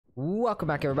Welcome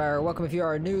back, everybody, or welcome if you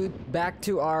are new back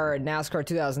to our NASCAR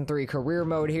 2003 career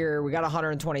mode here. We got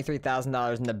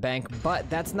 $123,000 in the bank, but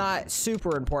that's not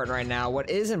super important right now. What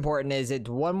is important is it's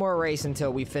one more race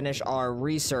until we finish our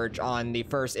research on the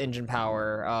first engine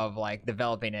power of like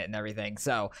developing it and everything.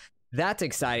 So that's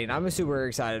exciting. I'm super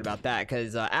excited about that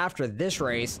because after this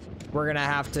race, we're going to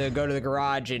have to go to the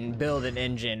garage and build an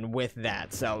engine with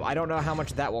that. So I don't know how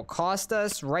much that will cost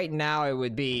us. Right now, it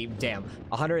would be, damn,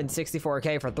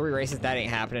 164K for 3 races. That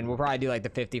ain't happening. We'll probably do like the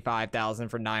 55,000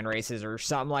 for 9 races or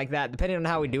something like that, depending on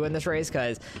how we do in this race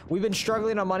because we've been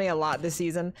struggling on money a lot this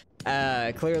season.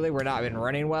 Clearly, we're not been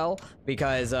running well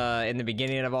because in the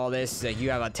beginning of all this,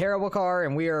 you have a terrible car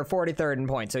and we are 43rd in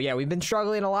points. So yeah, we've been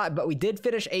struggling a lot, but we did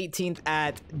finish 18th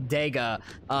at Dega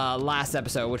last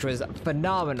episode, which was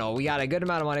phenomenal. We got a good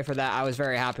amount of money for that. I was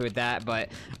very happy with that, but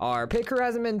our pit crew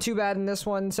hasn't been too bad in this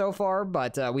one so far,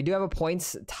 but we do have a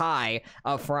points tie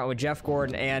up front with Jeff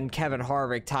Gordon and Kevin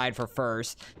Harvick tied for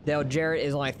first. Dale Jarrett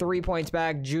is only 3 points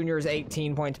back. Junior is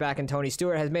 18 points back, and Tony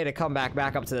Stewart has made a comeback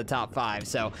back up to the top 5.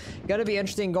 So gonna be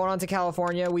interesting going on to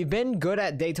California. We've been good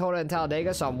at Daytona and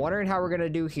Talladega, so I'm wondering how we're gonna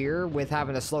do here with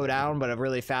having to slow down, but a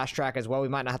really fast track as well. We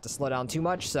might not have to slow down too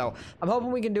much, so I'm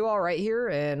hoping we can do all right here,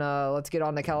 and let's get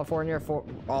on to California,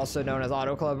 also known as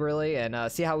Auto Club, really, and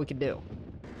see how we can do.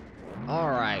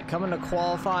 All right, coming to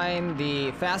qualifying,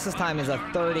 the fastest time is a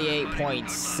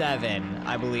 38.7,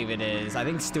 I believe it is. I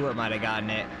think Stewart might have gotten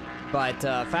it. But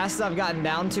fastest I've gotten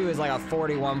down to is like a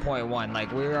 41.1.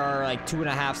 Like we are like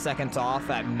 2.5 seconds off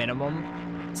at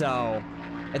minimum. So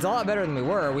it's a lot better than we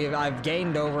were. I've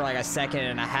gained over like 1.5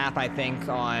 seconds, I think,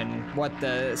 on what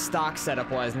the stock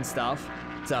setup was and stuff.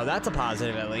 So that's a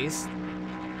positive at least.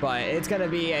 But it's going to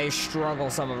be a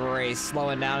struggle-some of a race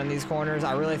slowing down in these corners.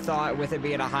 I really thought with it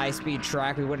being a high-speed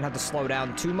track, we wouldn't have to slow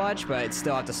down too much, but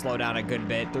still have to slow down a good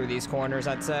bit through these corners,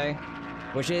 I'd say.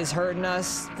 Which is hurting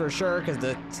us for sure, because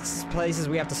the places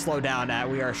we have to slow down at,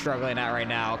 we are struggling at right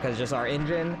now, because just our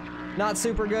engine, not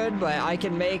super good, but I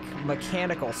can make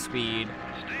mechanical speed,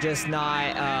 just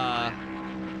not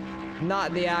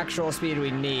the actual speed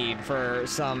we need for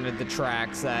some of the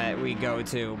tracks that we go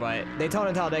to. But Daytona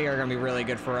and Talladega are going to be really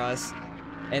good for us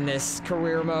in this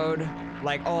career mode,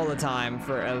 like all the time,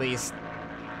 for at least,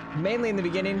 mainly in the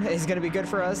beginning, is going to be good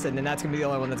for us, and then that's going to be the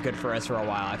only one that's good for us for a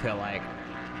while, I feel like.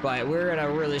 But we're going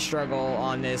to really struggle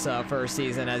on this first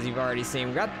season, as you've already seen.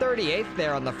 We got 38th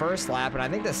there on the first lap, and I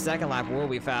think the second lap will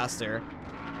be faster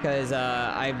because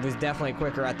I was definitely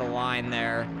quicker at the line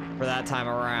there for that time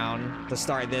around to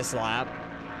start this lap.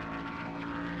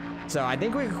 So I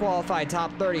think we could qualify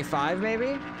top 35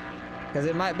 maybe, because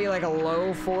it might be like a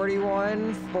low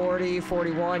 41, 40,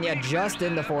 41. Yeah, just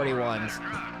in the 41s.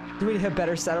 Do we need a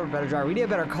better setup, a better driver? We need a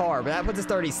better car, but that puts us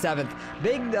 37th.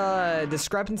 Big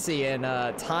discrepancy in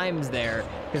times there,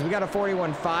 because we got a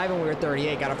 41.5 and we were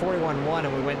 38, got a 41.1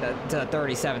 and we went to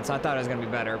 37, so I thought it was going to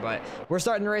be better, but we're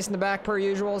starting the race in the back per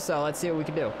usual, so let's see what we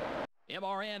can do.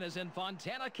 MRN is in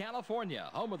Fontana, California,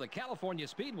 home of the California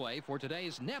Speedway for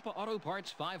today's Napa Auto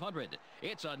Parts 500.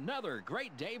 It's another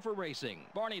great day for racing.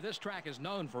 Barney, this track is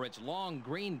known for its long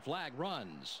green flag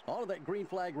runs. All of that green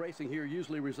flag racing here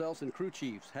usually results in crew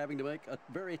chiefs having to make a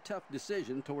very tough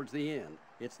decision towards the end.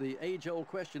 It's the age-old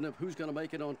question of who's going to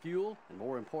make it on fuel, and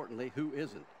more importantly, who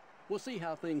isn't. We'll see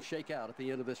how things shake out at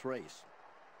the end of this race.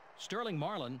 Sterling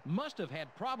Marlin must have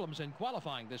had problems in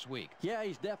qualifying this week. Yeah,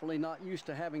 he's definitely not used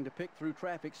to having to pick through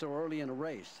traffic so early in a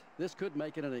race. This could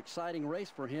make it an exciting race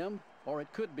for him, or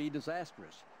it could be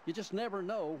disastrous. You just never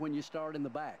know when you start in the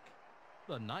back.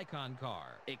 The Nikon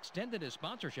car extended his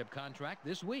sponsorship contract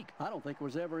this week. I don't think there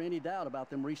was ever any doubt about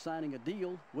them re-signing a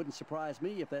deal. Wouldn't surprise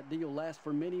me if that deal lasts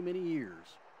for many, many years.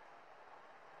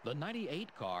 The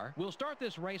 98 car will start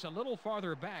this race a little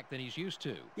farther back than he's used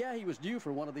to. Yeah, he was due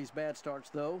for one of these bad starts,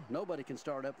 though. Nobody can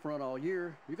start up front all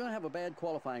year. You're going to have a bad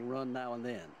qualifying run now and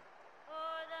then.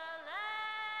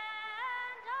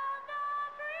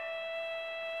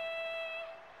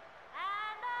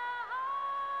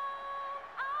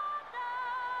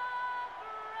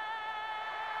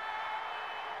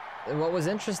 What was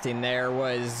interesting there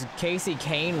was Casey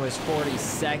Kane was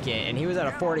 42nd, and he was at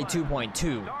a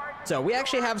 42.2. So we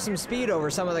actually have some speed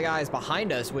over some of the guys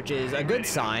behind us, which is a good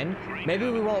sign. Maybe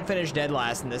we won't finish dead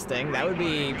last in this thing. That would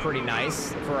be pretty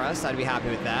nice for us. I'd be happy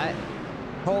with that.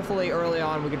 Hopefully early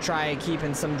on we could try and keep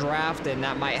in some draft, and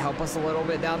that might help us a little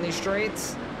bit down these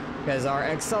straights, because our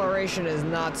acceleration is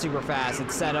not super fast.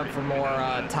 It's set up for more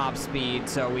top speed,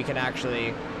 so we can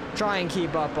actually try and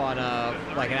keep up on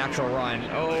like an actual run.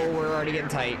 Oh, we're already getting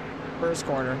tight. First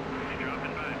corner.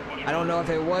 I don't know if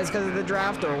it was because of the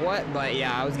draft or what, but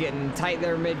yeah, I was getting tight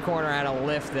there mid-corner. I had a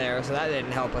lift there, so that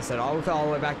didn't help us at all. We fell all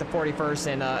the way back to 41st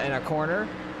in a corner.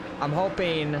 I'm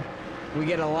hoping we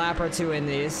get a lap or two in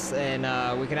this, and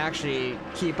we can actually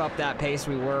keep up that pace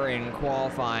we were in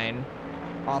qualifying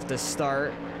off the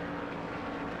start.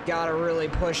 Gotta really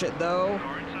push it though.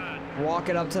 Walk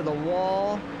it up to the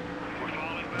wall.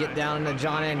 Get down into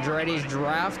John Andretti's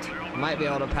draft. Might be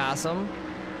able to pass him.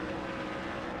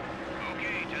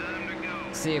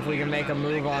 See if we can make a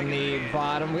move on the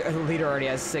bottom. The leader already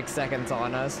has 6 seconds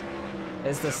on us.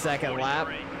 It's the second lap.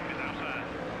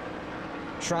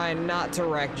 Trying not to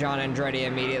wreck John Andretti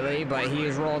immediately, but he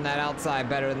is rolling that outside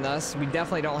better than us. We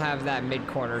definitely don't have that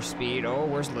mid-corner speed. Oh,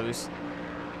 where's loose?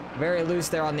 Very loose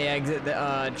there on the exit,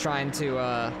 trying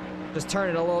to just turn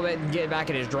it a little bit and get back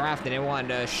in his draft, and it wanted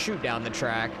to shoot down the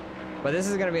track. But this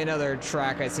is going to be another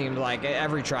track, it seems like.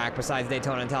 Every track besides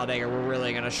Daytona and Talladega, we're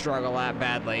really going to struggle at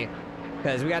badly.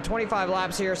 Because we got 25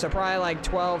 laps here, so probably like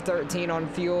 12, 13 on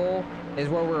fuel is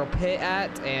where we'll pit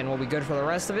at, and we'll be good for the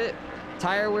rest of it.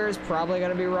 Tire wear is probably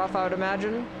going to be rough, I would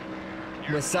imagine.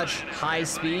 With such high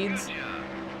speeds,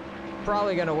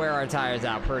 probably going to wear our tires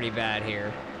out pretty bad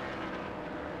here.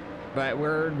 But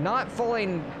we're not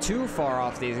falling too far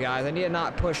off these guys. I need to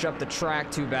not push up the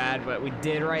track too bad, but we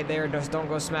did right there. Just don't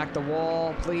go smack the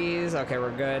wall, please. Okay,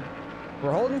 we're good.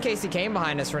 We're holding Casey Kane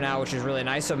behind us for now, which is really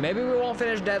nice. So maybe we won't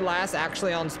finish dead last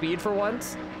actually on speed for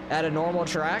once at a normal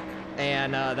track.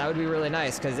 And that would be really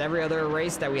nice, because every other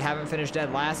race that we haven't finished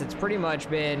dead last, it's pretty much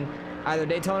been either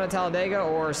Daytona, Talladega,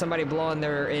 or somebody blowing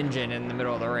their engine in the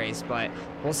middle of the race. But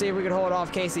we'll see if we can hold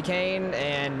off Casey Kane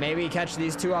and maybe catch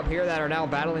these two up here that are now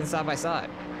battling side by side.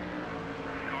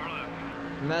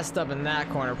 Messed up in that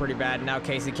corner pretty bad. Now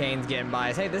Casey Kane's getting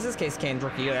by us. Hey, this is Casey Kane's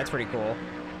rookie year. That's pretty cool.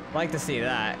 Like to see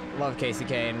that. Love Casey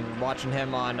Kane. Watching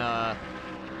him on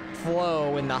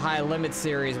Flow in the High Limit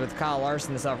series with Kyle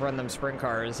Larson and stuff, run them sprint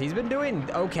cars. He's been doing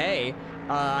okay.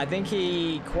 I think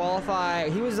he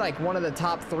qualified. He was like one of the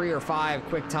top 3 or 5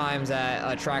 quick times at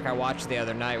a track I watched the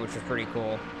other night, which was pretty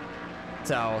cool.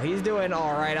 So he's doing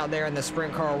all right out there in the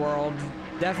sprint car world.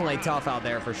 Definitely tough out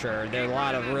there for sure. There's a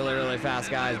lot of really, really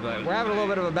fast guys, but we're having a little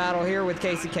bit of a battle here with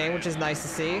Casey Kane, which is nice to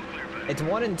see. It's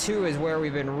 1 and 2 is where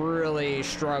we've been really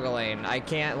struggling. I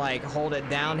can't like hold it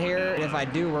down here. If I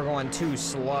do, we're going too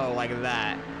slow like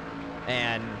that.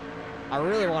 And I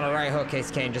really want to right hook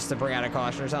Casey Kane just to bring out a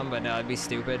caution or something, but no, it'd be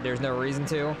stupid. There's no reason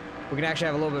to. We can actually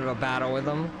have a little bit of a battle with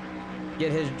him.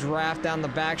 Get his draft down the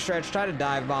backstretch. Try to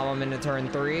dive bomb him into turn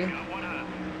 3.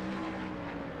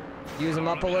 Use him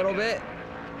up a little bit.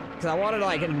 Because I wanted to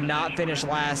like not finish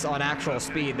last on actual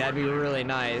speed. That'd be really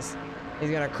nice. He's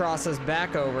going to cross us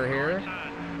back over here.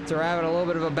 So we're having a little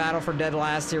bit of a battle for dead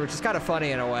last here, which is kind of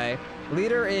funny in a way.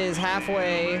 Leader is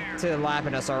halfway to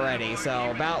lapping us already.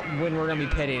 So about when we're going to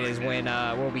be pitting is when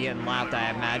we'll be getting lapped, I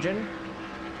imagine.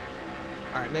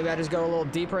 All right, maybe I just go a little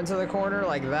deeper into the corner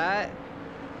like that.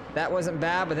 That wasn't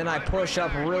bad, but then I push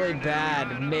up really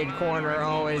bad mid-corner.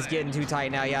 Oh, it's getting too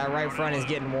tight now. Yeah, right front is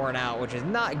getting worn out, which is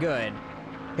not good.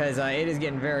 Because it is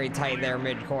getting very tight there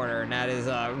mid-corner, and that is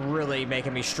really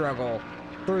making me struggle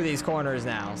through these corners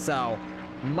now. So,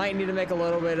 might need to make a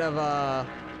little bit of a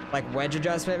like wedge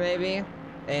adjustment maybe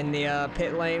in the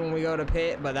pit lane when we go to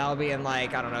pit, but that'll be in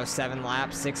like, I don't know, 7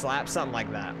 laps, 6 laps, something like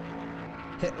that.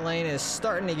 Pit lane is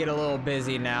starting to get a little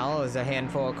busy now. There's a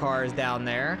handful of cars down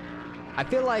there. I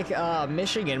feel like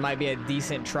Michigan might be a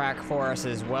decent track for us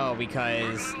as well,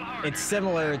 because it's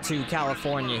similar to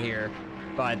California here.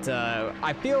 But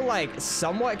I feel like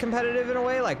somewhat competitive in a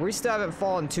way. Like, we still haven't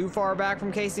fallen too far back from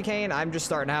Casey Kane. I'm just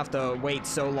starting to have to wait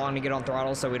so long to get on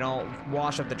throttle so we don't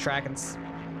wash up the track and,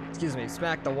 excuse me,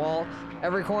 smack the wall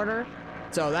every corner.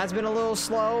 So that's been a little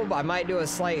slow, but I might do a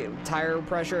slight tire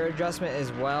pressure adjustment as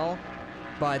well.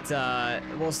 But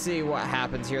we'll see what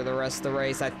happens here the rest of the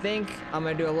race. I think I'm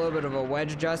going to do a little bit of a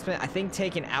wedge adjustment. I think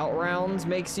taking out rounds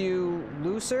makes you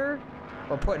looser.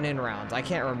 Or putting in rounds. I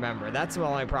can't remember. That's my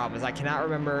only problem, is I cannot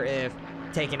remember if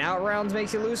taking out rounds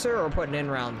makes you looser or putting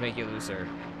in rounds make you looser.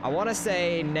 I want to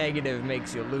say negative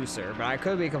makes you looser, but I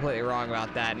could be completely wrong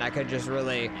about that, and I could just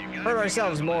really hurt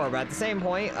ourselves more. But at the same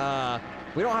point,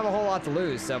 we don't have a whole lot to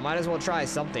lose, so might as well try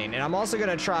something. And I'm also going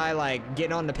to try like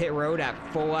getting on the pit road at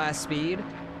full ass speed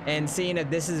and seeing if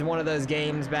this is one of those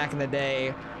games back in the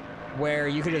day where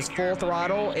you could just full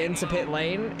throttle into pit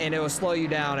lane and it will slow you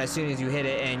down as soon as you hit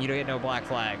it and you don't get no black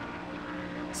flag.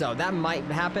 So that might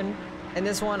happen in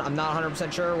this one. I'm not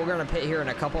 100% sure. We're going to pit here in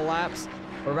a couple laps.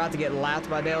 We're about to get lapped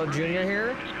by Dale Jr.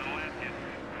 here.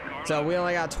 So we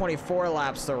only got 24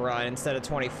 laps to run instead of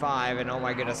 25. And oh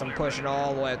my goodness, I'm pushing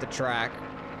all the way up the track.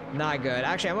 Not good.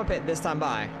 Actually, I'm going to pit this time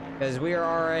by. because we are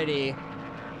already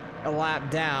a lap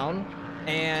down.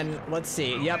 And let's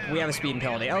see. Yep, we have a speeding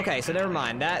penalty. Okay, so never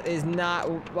mind. That is not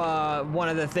one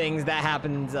of the things that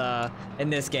happens in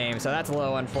this game, so that's a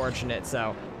little unfortunate.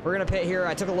 So we're gonna pit here.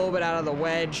 I took a little bit out of the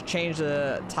wedge, changed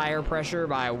the tire pressure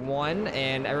by 1,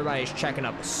 and everybody's checking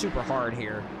up super hard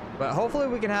here. But hopefully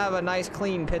we can have a nice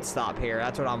clean pit stop here.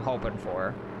 That's what I'm hoping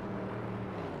for.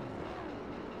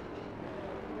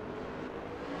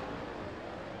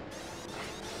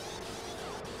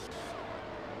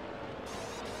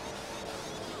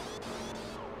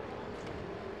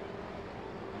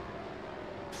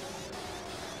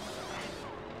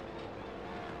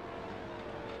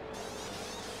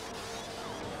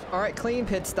 All right, clean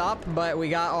pit stop, but we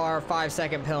got our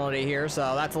 5-second penalty here,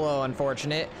 so that's a little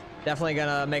unfortunate. Definitely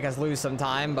gonna make us lose some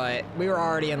time, but we were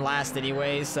already in last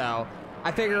anyways, so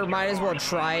I figure might as well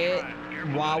try it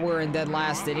while we're in dead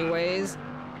last anyways.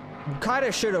 Kind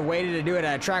of should have waited to do it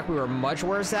at a track we were much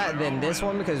worse at than this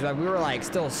one, because we were like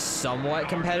still somewhat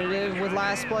competitive with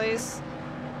last place.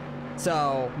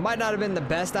 So might not have been the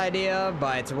best idea,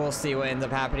 but we'll see what ends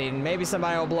up happening. Maybe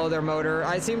somebody will blow their motor.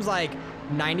 It seems like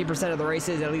 90% of the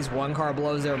races, at least one car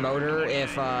blows their motor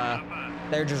if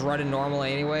they're just running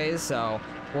normally anyways. So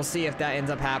we'll see if that ends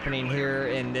up happening here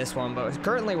in this one. But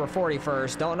currently we're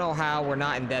 41st. Don't know how we're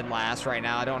not in dead last right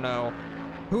now. I don't know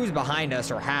who's behind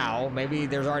us or how. Maybe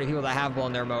there's already people that have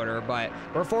blown their motor, but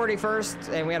we're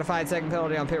 41st and we had a 5-second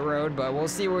penalty on pit road, but we'll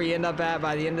see where we end up at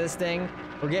by the end of this thing.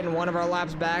 We're getting one of our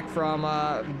laps back from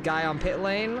a guy on pit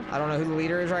lane. I don't know who the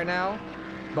leader is right now,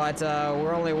 but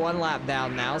we're only 1 lap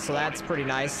down now, so that's pretty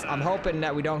nice. I'm hoping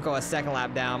that we don't go a 2nd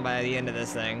lap down by the end of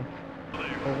this thing.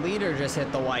 The leader just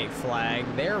hit the white flag.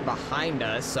 They're behind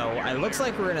us, so it looks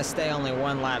like we're gonna stay only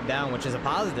 1 lap down, which is a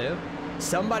positive.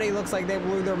 Somebody looks like they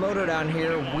blew their motor down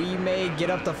here. We may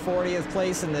get up to 40th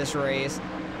place in this race.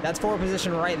 That's 4th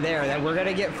position right there. That we're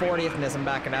gonna get 40th in this. I'm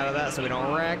backing out of that so we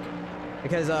don't wreck.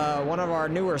 Because one of our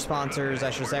newer sponsors, I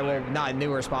should say, well, not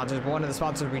newer sponsors, but one of the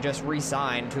sponsors we just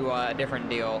re-signed to a different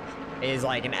deal is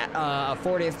like a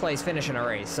 40th place finish in a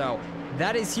race. So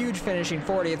that is huge, finishing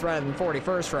 40th rather than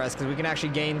 41st for us, because we can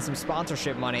actually gain some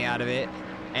sponsorship money out of it.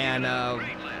 And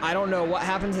I don't know what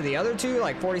happened to the other two,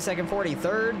 like 42nd,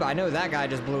 43rd, but I know that guy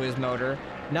just blew his motor.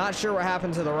 Not sure what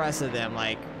happened to the rest of them,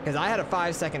 like, because I had a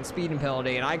 5-second speeding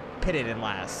penalty and I pitted in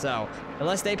last. So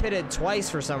unless they pitted twice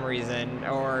for some reason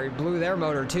or blew their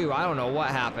motor too, I don't know what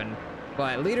happened.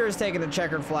 But leader is taking the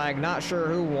checkered flag. Not sure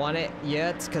who won it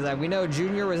yet, because we know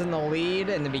Junior was in the lead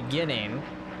in the beginning,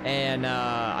 and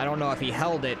I don't know if he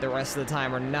held it the rest of the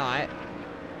time or not.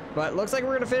 But looks like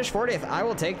we're gonna finish 40th. I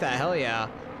will take that, hell yeah.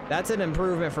 That's an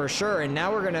improvement for sure, and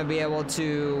now we're gonna be able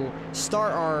to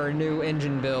start our new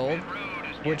engine build,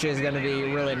 which is gonna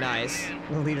be really nice.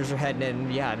 The leaders are heading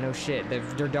in. Yeah, no shit,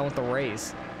 they're done with the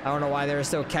race. I don't know why they're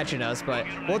still catching us, but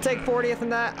we'll take 40th in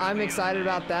that. I'm excited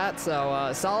about that,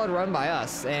 so solid run by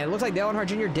us. And it looks like Dale Earnhardt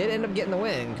Jr. did end up getting the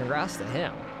win. Congrats to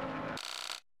him.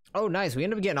 Oh, nice. We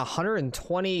ended up getting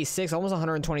 126, almost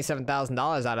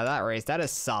 $127,000 out of that race. That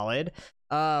is solid.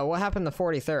 What happened to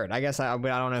 43rd? I guess I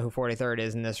don't know who 43rd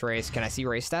is in this race. Can I see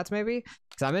race stats maybe?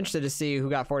 Because I'm interested to see who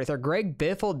got 43rd. Greg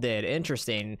Biffle did.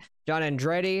 Interesting. John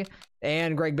Andretti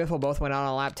and Greg Biffle both went out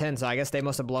on lap 10, so I guess they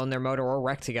must have blown their motor or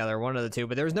wrecked together, one of the two.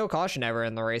 But there was no caution ever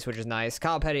in the race, which is nice.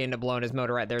 Kyle Petty ended up blowing his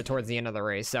motor right there towards the end of the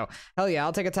race. So, hell yeah,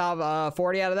 I'll take a top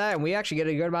 40 out of that, and we actually get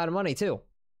a good amount of money, too.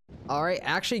 All right,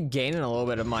 actually gaining a little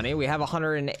bit of money. We have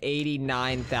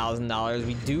 $189,000.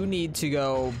 We do need to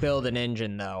go build an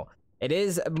engine, though. It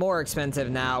is more expensive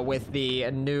now with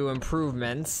the new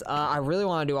improvements. I really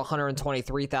want to do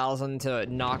 $123,000 to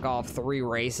knock off 3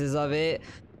 races of it,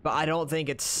 but I don't think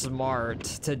it's smart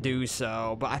to do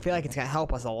so. But I feel like it's gonna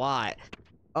help us a lot.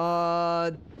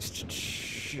 What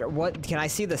can I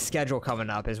see the schedule coming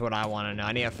up is what I want to know.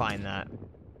 I need to find that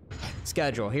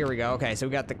schedule. Here we go. Okay, so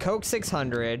we got the Coke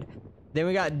 600. Then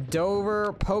we got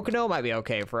Dover, Pocono might be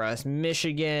okay for us.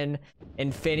 Michigan,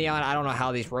 Infineon. I don't know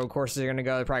how these road courses are gonna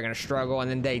go. They're probably gonna struggle.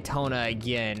 And then Daytona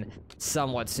again,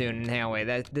 somewhat soon. Anyway,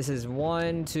 this is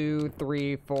 1, 2,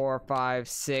 3, 4, 5,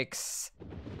 6.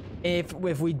 If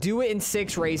we do it in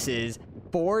 6 races,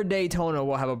 for Daytona,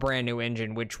 we'll have a brand new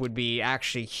engine, which would be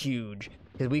actually huge.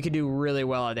 Because we could do really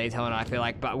well at Daytona, I feel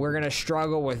like, but we're going to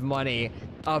struggle with money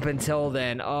up until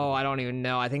then. Oh, I don't even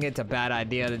know. I think it's a bad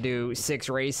idea to do 6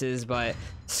 races, but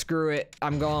screw it.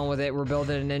 I'm going with it. We're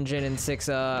building an engine in 6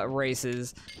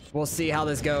 races. We'll see how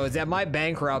this goes. That might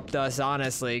bankrupt us,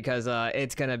 honestly, because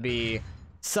it's going to be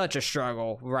such a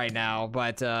struggle right now,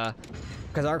 but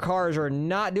because our cars are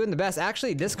not doing the best.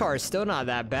 Actually, this car is still not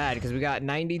that bad because we got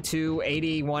 92,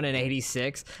 81, and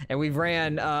 86, and we've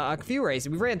ran a few races.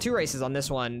 We've ran 2 races on this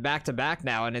one back to back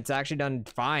now, and it's actually done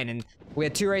fine. And we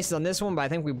had 2 races on this one, but I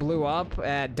think we blew up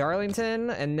at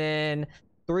Darlington, and then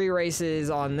 3 races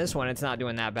on this one. It's not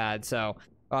doing that bad, so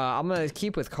I'm gonna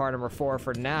keep with car number 4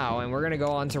 for now, and we're gonna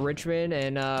go on to Richmond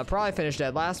and probably finish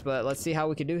dead last, but let's see how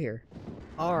we can do here.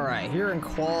 All right, here in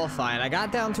qualifying, I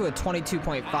got down to a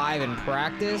 22.5 in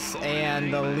practice,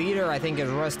 and the leader, I think, is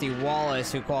Rusty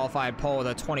Wallace, who qualified pole with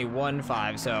a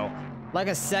 21.5, so like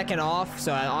a second off,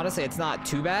 so honestly, it's not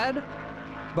too bad,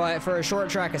 but for a short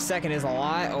track, a second is a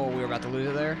lot. Oh, we were about to lose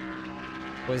it there.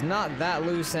 Was not that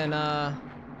loose in the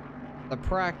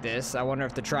practice. I wonder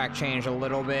if the track changed a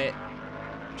little bit,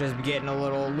 just getting a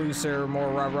little looser, more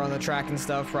rubber on the track and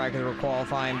stuff, probably because we're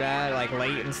qualifying bad, like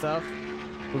late and stuff.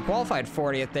 We qualified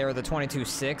 40th there with a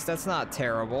 22.6. That's not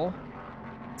terrible.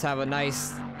 Let's have a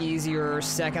nice, easier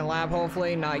second lap,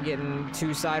 hopefully. Not getting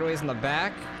too sideways in the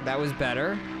back. That was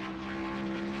better.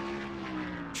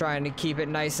 Trying to keep it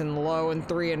nice and low in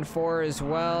 3 and 4 as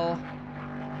well.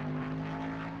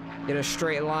 Get a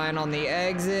straight line on the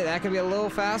exit. That could be a little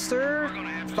faster.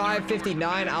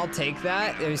 5:59, I'll take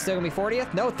that. Is it still gonna be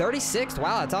 40th? No, 36th.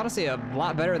 Wow, that's honestly a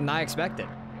lot better than I expected.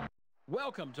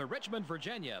 Welcome to Richmond,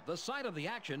 Virginia, the site of the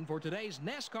action for today's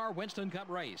NASCAR Winston Cup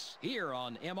race, here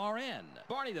on MRN.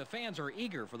 Barney, the fans are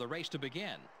eager for the race to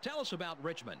begin. Tell us about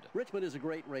Richmond. Richmond is a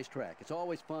great racetrack. It's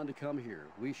always fun to come here.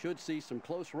 We should see some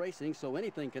close racing, so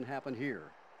anything can happen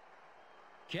here.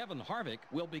 Kevin Harvick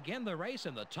will begin the race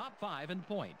in the top 5 in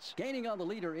points. Gaining on the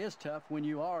leader is tough when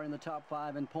you are in the top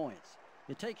 5 in points.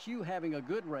 It takes you having a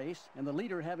good race and the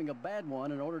leader having a bad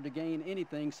one in order to gain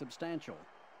anything substantial.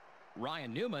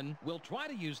 Ryan Newman will try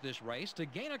to use this race to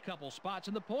gain a couple spots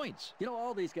in the points. You know,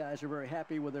 all these guys are very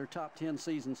happy with their top 10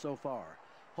 season so far.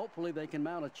 Hopefully they can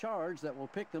mount a charge that will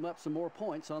pick them up some more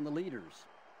points on the leaders.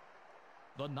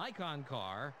 The Nikon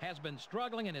car has been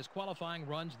struggling in his qualifying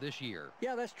runs this year.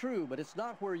 Yeah, that's true, but it's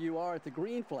not where you are at the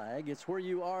green flag. It's where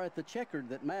you are at the checkered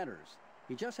that matters.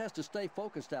 He just has to stay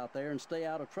focused out there and stay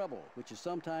out of trouble, which is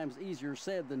sometimes easier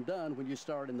said than done when you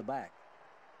start in the back.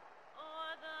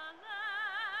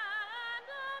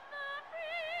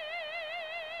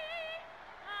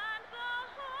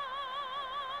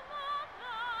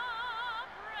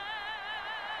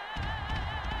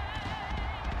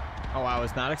 Oh, I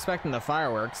was not expecting the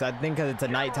fireworks. I think because it's a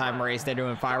nighttime race, they're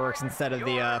doing fireworks instead of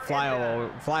the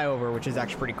flyover, which is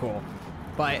actually pretty cool.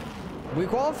 But we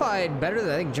qualified better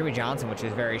than, I think, Jimmy Johnson, which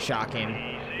is very shocking.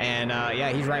 And yeah,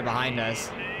 he's right behind us.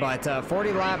 But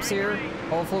 40 laps here.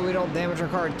 Hopefully we don't damage our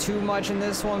car too much in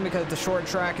this one because it's a short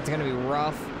track. It's going to be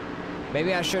rough.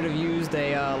 Maybe I should have used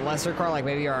a lesser car, like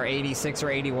maybe our 86 or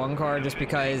 81 car, just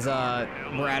because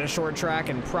we're at a short track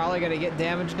and probably going to get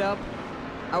damaged up,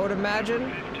 I would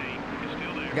imagine.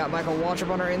 Got Michael Waltrip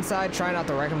on our inside, trying not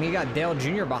to wreck him. He got Dale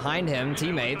Jr. behind him,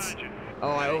 teammates. Oh,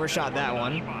 I overshot that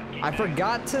one. I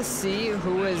forgot to see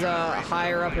who was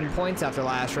higher up in points after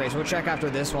last race. We'll check after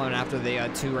this one, after the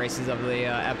 2 races of the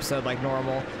episode like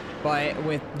normal. But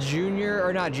with Junior,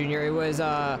 or not Junior, it was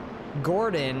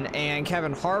Gordon and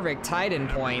Kevin Harvick tied in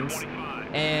points.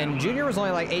 And Junior was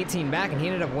only like 18 back, and he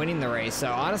ended up winning the race. So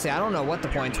honestly, I don't know what the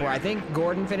points were. I think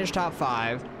Gordon finished top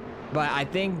 5. But I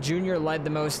think Junior led the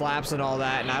most laps and all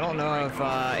that, and I don't know if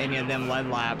any of them led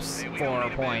laps for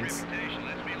points.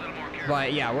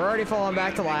 But yeah, we're already falling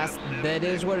back to last. That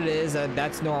is what it is.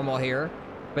 That's normal here.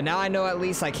 But now I know at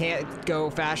least I can't go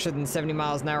faster than 70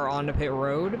 miles an hour on the pit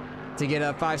road to get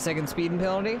a 5-second speeding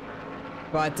penalty.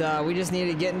 But we just need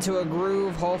to get into a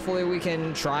groove. Hopefully we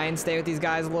can try and stay with these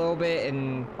guys a little bit,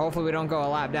 and hopefully we don't go a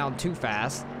lap down too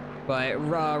fast. But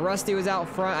Rusty was out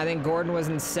front. I think Gordon was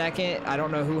in second. I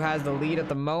don't know who has the lead at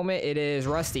the moment. It is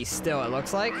Rusty still, it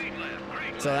looks like.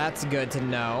 So that's good to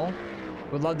know.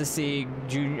 Would love to see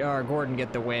Gordon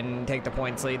get the win and take the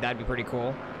points lead. That'd be pretty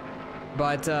cool.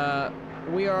 But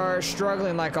we are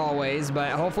struggling like always.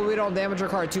 But hopefully we don't damage our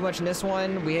car too much in this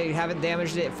one. We haven't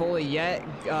damaged it fully yet.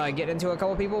 Getting into a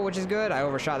couple people, which is good. I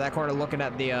overshot that corner looking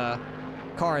at the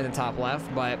car in the top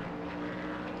left. But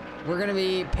we're going to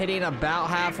be pitting about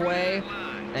halfway,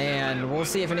 and we'll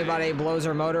see if anybody blows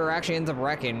their motor or actually ends up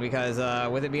wrecking, because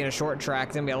with it being a short track,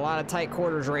 it's going to be a lot of tight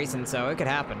quarters racing, so it could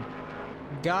happen.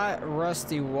 Got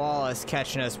Rusty Wallace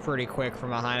catching us pretty quick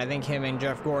from behind. I think him and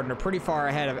Jeff Gordon are pretty far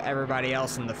ahead of everybody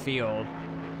else in the field,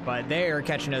 but they are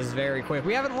catching us very quick.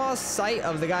 We haven't lost sight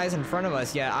of the guys in front of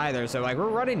us yet either, so like we're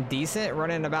running decent,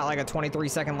 running about like a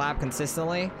 23-second lap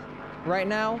consistently right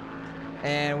now.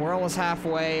 And we're almost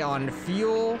halfway on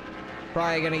fuel.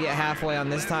 Probably gonna get halfway on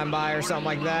this time by or something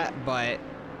like that. But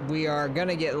we are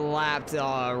gonna get lapped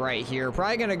right here.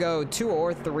 Probably gonna go 2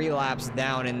 or 3 laps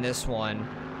down in this one,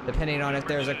 depending on if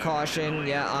there's a caution.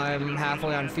 Yeah, I'm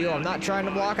halfway on fuel. I'm not trying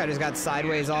to block. I just got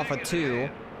sideways off of 2.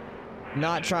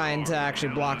 Not trying to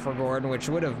actually block for Gordon, which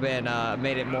would have been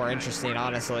made it more interesting,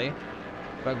 honestly.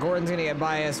 But Gordon's gonna get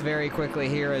by us very quickly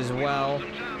here as well.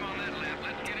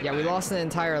 Yeah, we lost an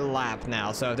entire lap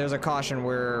now, so if there's a caution,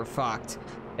 we're fucked.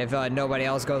 If nobody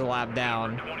else goes a lap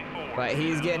down. But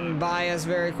he's getting by us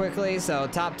very quickly, so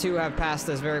top 2 have passed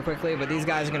us very quickly, but these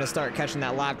guys are going to start catching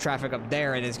that lap traffic up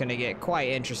there, and it's going to get quite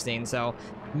interesting. So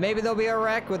maybe there'll be a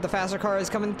wreck with the faster cars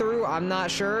coming through, I'm not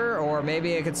sure, or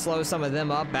maybe it could slow some of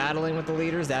them up battling with the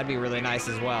leaders. That'd be really nice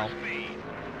as well.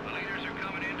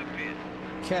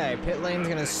 Okay, pit lane's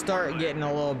going to start getting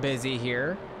a little busy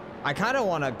here. I kind of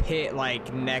want to pit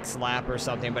like next lap or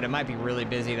something, but it might be really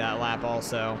busy that lap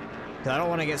also. I don't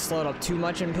want to get slowed up too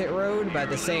much in pit road, but at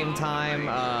the same time,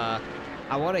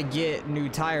 I want to get new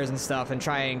tires and stuff and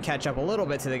try and catch up a little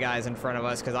bit to the guys in front of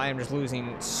us, because I am just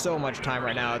losing so much time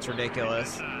right now. It's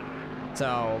ridiculous.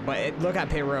 So, but look at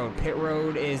pit road. Pit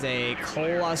road is a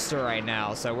cluster right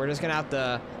now, so we're just going to have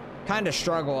to kind of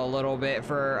struggle a little bit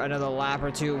for another lap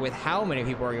or 2 with how many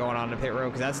people are going on the pit road,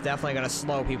 because that's definitely going to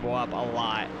slow people up a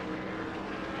lot.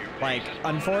 Like,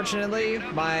 unfortunately,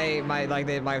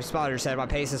 my spotter said, my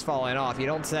pace is falling off. You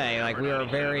don't say. Like, we are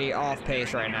very off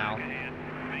pace right now.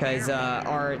 Because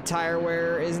our tire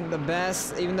wear isn't the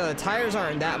best, even though the tires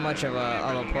aren't that much of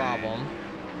a problem.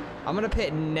 I'm going to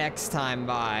pit next time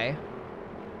by.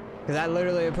 Because that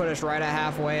literally put us right at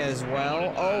halfway as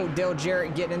well. Oh, Dale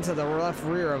Jarrett getting into the left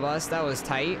rear of us. That was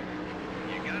tight.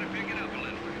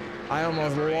 I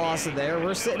almost lost it there.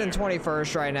 We're sitting in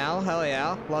 21st right now. Hell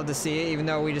yeah. Love to see it, even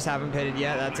though we just haven't pitted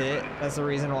yet. That's it. That's the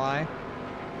reason why.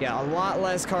 Yeah, a lot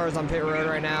less cars on pit road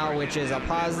right now, which is a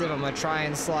positive. I'm going to try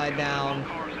and slide down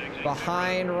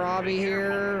behind Robbie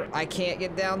here. I can't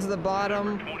get down to the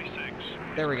bottom.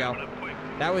 There we go.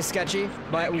 That was sketchy,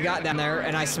 but we got down there,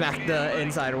 and I smacked the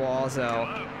inside wall, so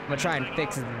I'm going to try and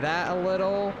fix that a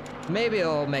little. Maybe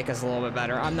it'll make us a little bit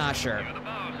better. I'm not sure.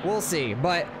 We'll see,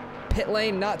 but pit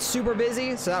lane not super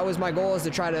busy, so that was my goal, is to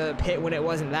try to pit when it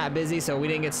wasn't that busy so we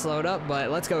didn't get slowed up.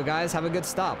 But let's go, guys. Have a good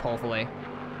stop, hopefully.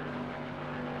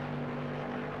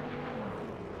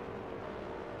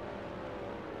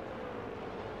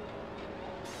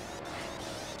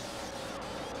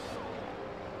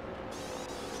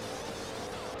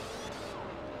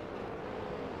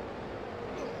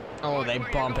 Oh, they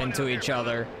bump into each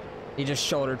other. He just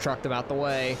shoulder trucked them out the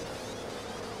way.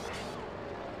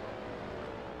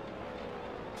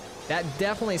 That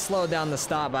definitely slowed down the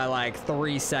stop by like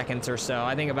 3 seconds or so.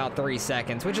 I think about 3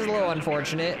 seconds, which is a little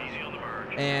unfortunate.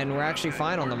 And we're actually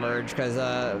fine on the merge because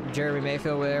Jeremy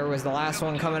Mayfield there was the last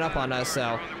one coming up on us.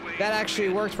 So that actually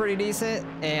worked pretty decent.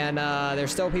 And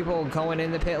there's still people going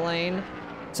in the pit lane.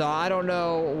 So I don't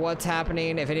know what's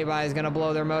happening, if anybody's going to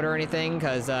blow their motor or anything,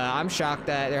 because I'm shocked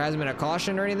that there hasn't been a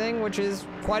caution or anything, which is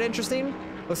quite interesting.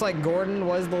 Looks like Gordon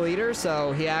was the leader,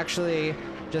 so he actually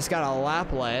just got a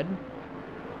lap lead.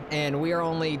 And we are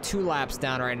only 2 laps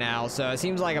down right now, so it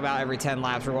seems like about every 10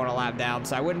 laps we're going a lap down.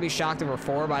 So I wouldn't be shocked if we're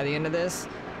 4 by the end of this.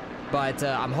 But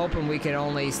I'm hoping we can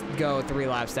only go 3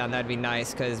 laps down. That'd be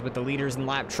nice, because with the leaders in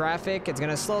lap traffic, it's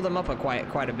going to slow them up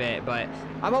quite a bit. But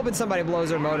I'm hoping somebody blows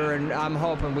their motor, and I'm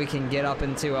hoping we can get up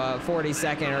into a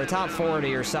 42nd or top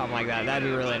 40 or something like that. That'd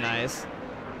be really nice.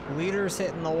 Leaders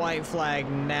hitting the white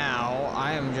flag now.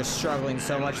 I am just struggling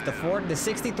so much. The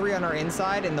 63 on our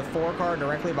inside and the 4 car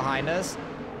directly behind us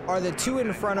are the 2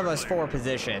 in front of us for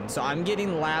position. So I'm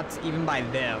getting lapped even by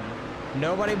them.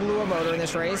 Nobody blew a motor in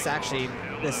this race. Actually,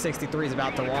 this 63 is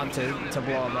about to want to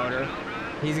blow a motor.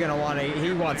 He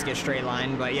wants to get straight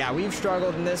line. But yeah, we've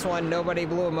struggled in this one. Nobody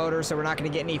blew a motor, so we're not going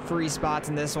to get any free spots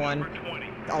in this one.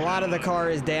 A lot of the car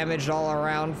is damaged all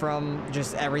around from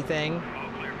just everything.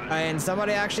 And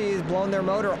somebody actually has blown their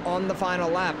motor on the final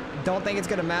lap. Don't think it's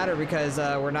going to matter because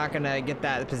we're not going to get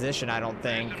that position, I don't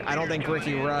think. I don't think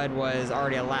Ricky Rudd was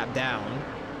already a lap down.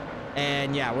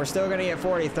 And yeah, we're still going to get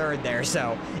 43rd there.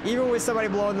 So even with somebody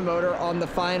blowing the motor on the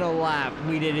final lap,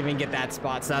 we didn't even get that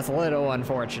spot. So that's a little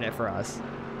unfortunate for us.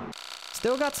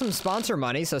 Still got some sponsor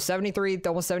money. So almost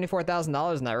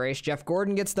 $74,000 in that race. Jeff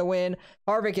Gordon gets the win.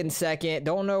 Harvick in second.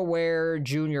 Don't know where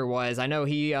Junior was. I know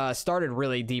he started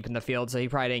really deep in the field, so he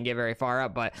probably didn't get very far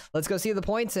up. But let's go see the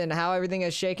points and how everything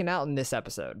is shaken out in this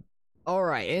episode. All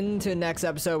right, into next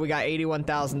episode, we got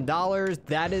 $81,000.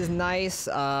 That is nice.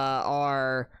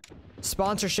 Our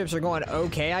sponsorships are going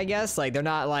okay, I guess. Like, they're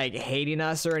not like hating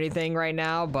us or anything right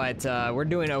now, but we're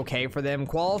doing okay for them.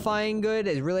 Qualifying good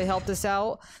has really helped us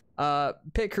out.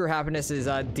 Pit crew happiness is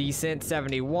decent,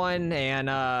 71, and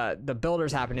the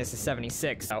builder's happiness is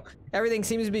 76. So everything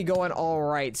seems to be going all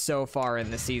right so far in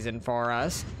the season for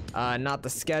us. Not the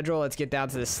schedule. Let's get down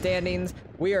to the standings.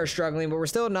 We are struggling, but we're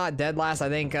still not dead last. I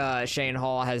think Shane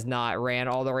Hall has not ran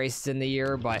all the races in the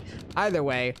year, but either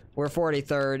way, we're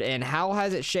 43rd. And how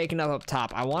has it shaken up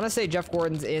top? I want to say Jeff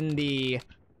Gordon's in the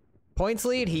points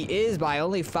lead. He is by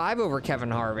only 5 over Kevin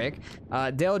Harvick.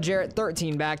 Dale Jarrett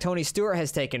 13 back. Tony Stewart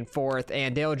has taken 4th,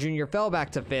 and Dale Jr. fell back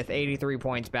to 5th, 83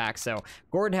 points back. So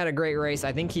Gordon had a great race.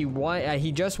 I think he won.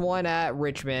 He just won at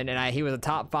Richmond, and he was a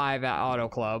top 5 at Auto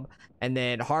Club. And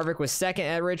then Harvick was 2nd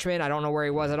at Richmond. I don't know where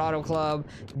he was at Auto Club.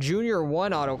 Junior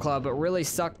won Auto Club, but really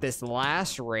sucked this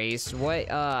last race. What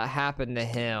happened to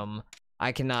him?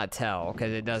 I cannot tell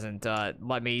because it doesn't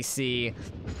let me see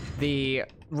the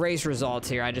race results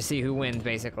here. I just see who wins,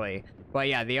 basically. But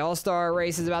yeah, the All-Star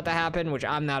race is about to happen, which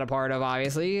I'm not a part of,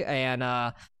 obviously.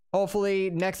 And hopefully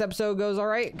next episode goes all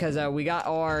right, because we got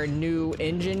our new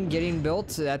engine getting built.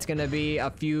 So that's going to be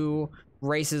a few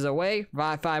races away,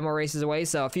 5 more races away.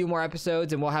 So a few more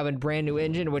episodes and we'll have a brand new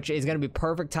engine, which is going to be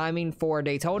perfect timing for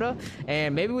Daytona.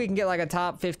 And maybe we can get like a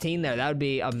top 15 there. That would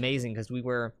be amazing, because we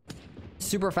were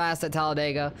super fast at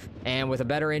Talladega, and with a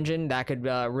better engine that could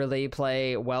really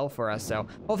play well for us. So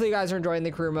hopefully you guys are enjoying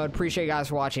the career mode. Appreciate you guys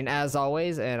for watching as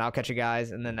always, and I'll catch you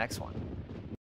guys in the next one.